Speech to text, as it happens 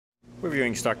We're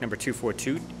viewing stock number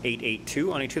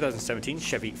 242882 on a 2017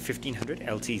 Chevy 1500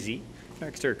 LTZ. Our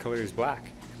exterior color is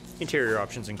black. Interior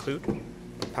options include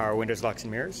power windows, locks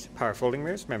and mirrors, power folding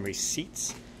mirrors, memory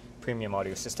seats, premium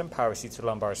audio system, power seats with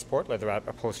lumbar support, leather wrap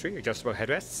upholstery, adjustable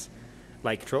headrests,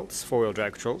 light controls, four-wheel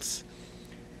drive controls,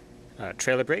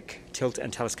 trailer brake, tilt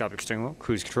and telescopic steering wheel,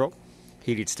 cruise control,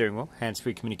 heated steering wheel,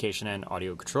 hands-free communication and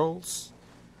audio controls,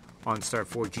 OnStar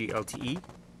 4G LTE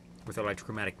with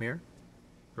electrochromatic mirror,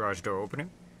 garage door opener,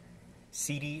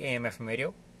 CD AM/FM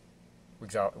radio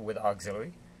with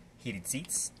auxiliary, heated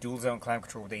seats, dual zone climate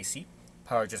control with AC,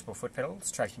 power adjustable foot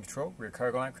pedals, traction control, rear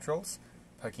cargo lamp controls,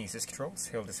 parking assist controls,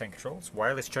 hill descent controls,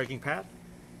 wireless charging pad,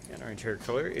 and our interior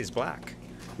color is black.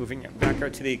 Moving back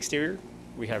out to the exterior,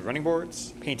 we have running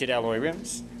boards, painted alloy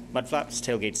rims, mud flaps,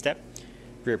 tailgate step,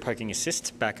 rear parking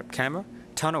assist, backup camera,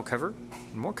 tonneau cover,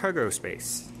 and more cargo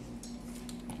space.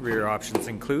 Rear options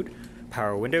include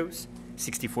power windows,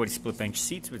 60/40 split bench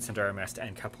seats with center armrest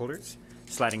and cup holders,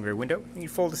 sliding rear window, and you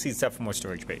fold the seats up for more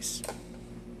storage space.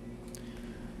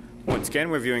 Once again,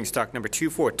 we're viewing stock number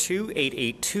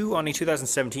 242882 on a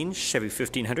 2017 Chevy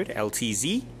 1500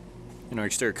 LTZ, and our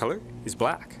exterior color is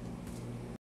black.